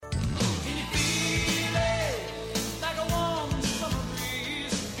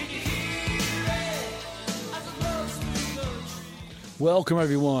Welcome,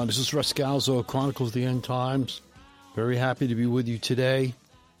 everyone. This is Russ Scalzo, Chronicles of the End Times. Very happy to be with you today.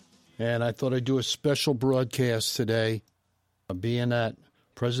 And I thought I'd do a special broadcast today, being that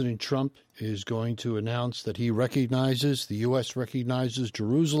President Trump is going to announce that the U.S. recognizes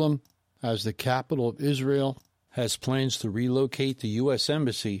Jerusalem as the capital of Israel, has plans to relocate the U.S.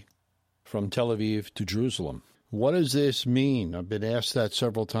 Embassy from Tel Aviv to Jerusalem. What does this mean? I've been asked that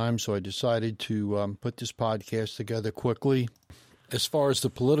several times, so I decided to put this podcast together quickly. As far as the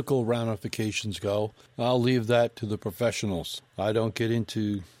political ramifications go, I'll leave that to the professionals. I don't get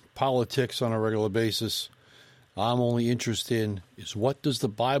into politics on a regular basis. I'm only interested in is what does the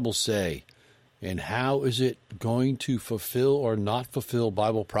Bible say, and how is it going to fulfill or not fulfill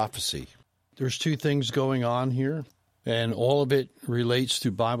Bible prophecy? There's two things going on here, and all of it relates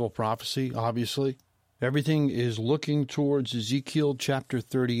to Bible prophecy, obviously. Everything is looking towards Ezekiel chapter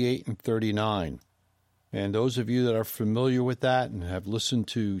 38 and 39. And those of you that are familiar with that and have listened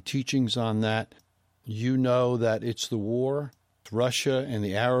to teachings on that, you know that it's the war with Russia and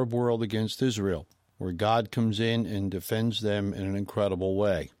the Arab world against Israel, where God comes in and defends them in an incredible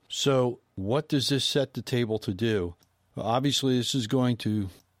way. So what does this set the table to do? Well, obviously, this is going to,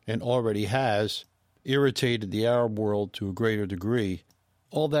 and already has, irritated the Arab world to a greater degree.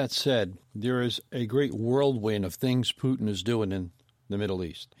 All that said, there is a great whirlwind of things Putin is doing in the Middle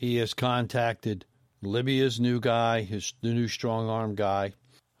East. He has contacted Libya's new guy, the new strong-arm guy,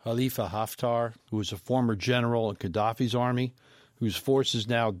 Khalifa Haftar, who was a former general in Gaddafi's army, whose forces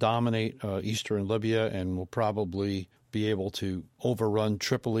now dominate eastern Libya and will probably be able to overrun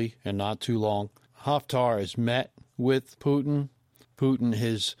Tripoli in not too long. Haftar has met with Putin. Putin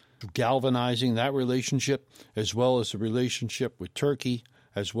is galvanizing that relationship, as well as the relationship with Turkey,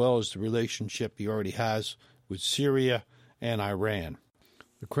 as well as the relationship he already has with Syria and Iran.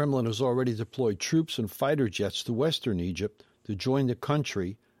 The Kremlin has already deployed troops and fighter jets to western Egypt to join the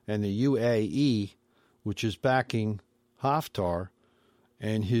country and the UAE, which is backing Haftar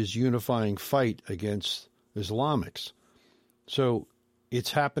and his unifying fight against Islamics. So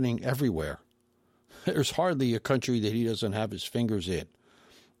it's happening everywhere. There's hardly a country that he doesn't have his fingers in.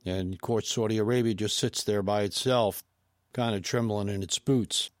 And, of course, Saudi Arabia just sits there by itself, kind of trembling in its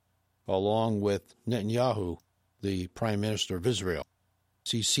boots, along with Netanyahu, the Prime Minister of Israel.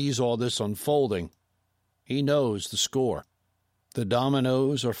 As he sees all this unfolding, he knows the score. The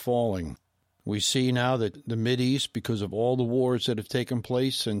dominoes are falling. We see now that the Mideast, because of all the wars that have taken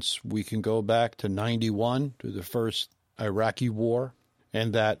place since we can go back to 91, to the first Iraqi war,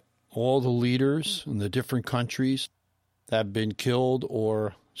 and that all the leaders in the different countries have been killed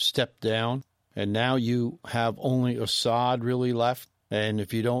or stepped down, and now you have only Assad really left. And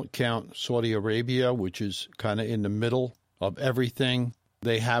if you don't count Saudi Arabia, which is kind of in the middle of everything,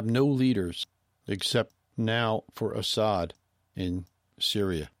 they have no leaders except now for Assad in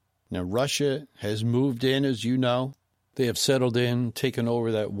Syria. Now, Russia has moved in, as you know. They have settled in, taken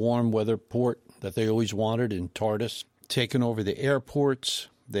over that warm weather port that they always wanted in Tartus, taken over the airports.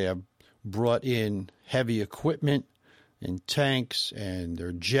 They have brought in heavy equipment and tanks and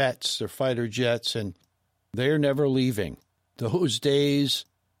their jets, their fighter jets, and they're never leaving. Those days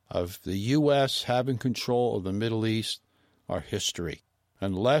of the U.S. having control of the Middle East are history.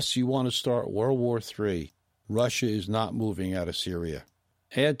 Unless you want to start World War III, Russia is not moving out of Syria.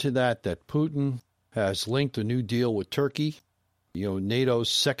 Add to that Putin has linked a new deal with Turkey. NATO's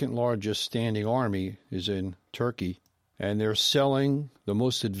second largest standing army is in Turkey, and they're selling the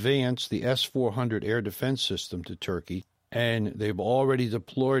most advanced, the S-400 air defense system to Turkey, and they've already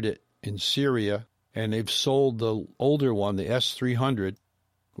deployed it in Syria, and they've sold the older one, the S-300,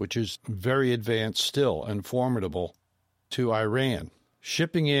 which is very advanced still and formidable, to Iran,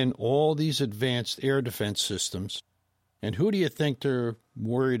 shipping in all these advanced air defense systems. And who do you think they're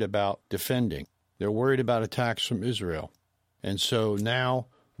worried about defending? They're worried about attacks from Israel. And so now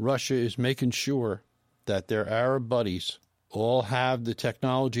Russia is making sure that their Arab buddies all have the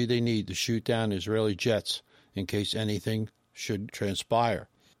technology they need to shoot down Israeli jets in case anything should transpire.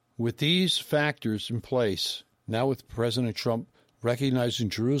 With these factors in place, now with President Trump recognizing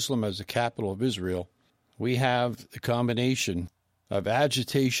Jerusalem as the capital of Israel, we have the combination of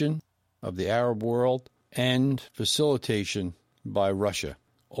agitation of the Arab world and facilitation by Russia.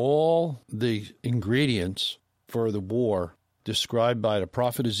 All the ingredients for the war described by the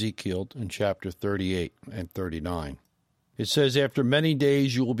prophet Ezekiel in chapter 38 and 39. It says, "After many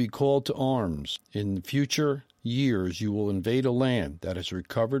days you will be called to arms. In future years you will invade a land that is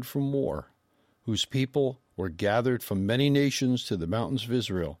recovered from war, whose people were gathered from many nations to the mountains of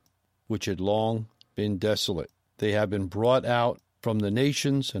Israel, which had long been desolate. They have been brought out from the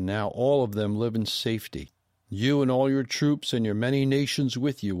nations, and now all of them live in safety. You and all your troops and your many nations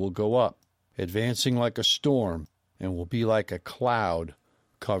with you will go up, advancing like a storm, and will be like a cloud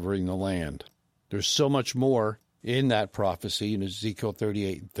covering the land. There's so much more in that prophecy in Ezekiel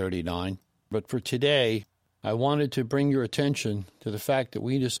 38 and 39. But for today, I wanted to bring your attention to the fact that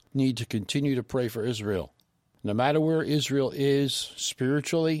we just need to continue to pray for Israel. No matter where Israel is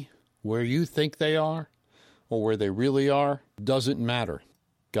spiritually, where you think they are, or where they really are, doesn't matter.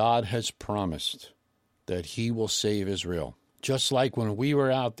 God has promised that he will save Israel. Just like when we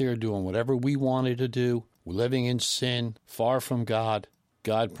were out there doing whatever we wanted to do, living in sin, far from God,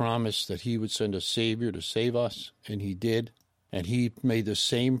 God promised that he would send a Savior to save us, and he did. And he made the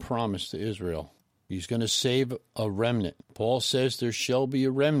same promise to Israel. He's going to save a remnant. Paul says there shall be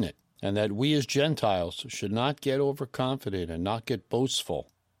a remnant, and that we as Gentiles should not get overconfident and not get boastful,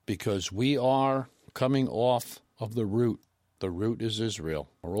 because we are coming off of the root. The root is Israel.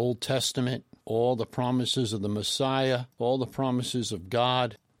 Our Old Testament, all the promises of the Messiah, all the promises of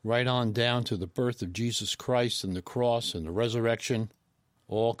God, right on down to the birth of Jesus Christ and the cross and the resurrection,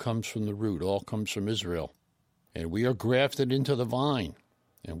 all comes from the root, all comes from Israel. And we are grafted into the vine,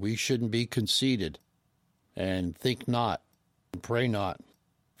 and we shouldn't be conceited and think not and pray not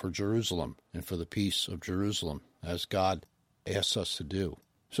for Jerusalem and for the peace of Jerusalem, as God asks us to do.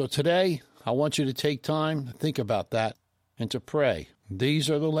 So today, I want you to take time to think about that and to pray. These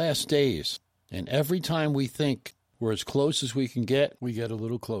are the last days, and every time we think we're as close as we get a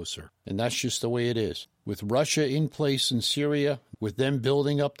little closer. And that's just the way it is. With Russia in place in Syria, with them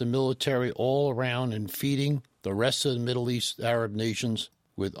building up the military all around and feeding the rest of the Middle East Arab nations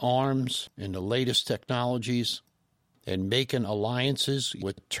with arms and the latest technologies, and making alliances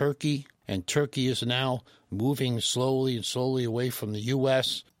with Turkey. And Turkey is now moving slowly and slowly away from the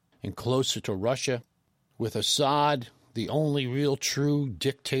U.S. and closer to Russia. With Assad, the only real true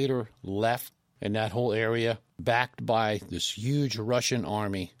dictator left in that whole area, backed by this huge Russian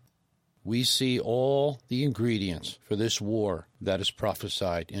army, we see all the ingredients for this war that is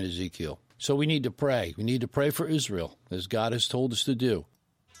prophesied in Ezekiel. So we need to pray. We need to pray for Israel, as God has told us to do,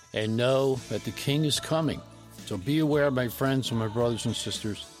 and know that the King is coming. So be aware, my friends and my brothers and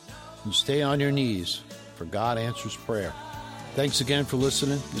sisters, and stay on your knees, for God answers prayer. Thanks again for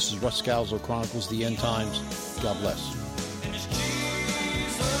listening. This is Russ Scalzo, Chronicles the End Times. God bless.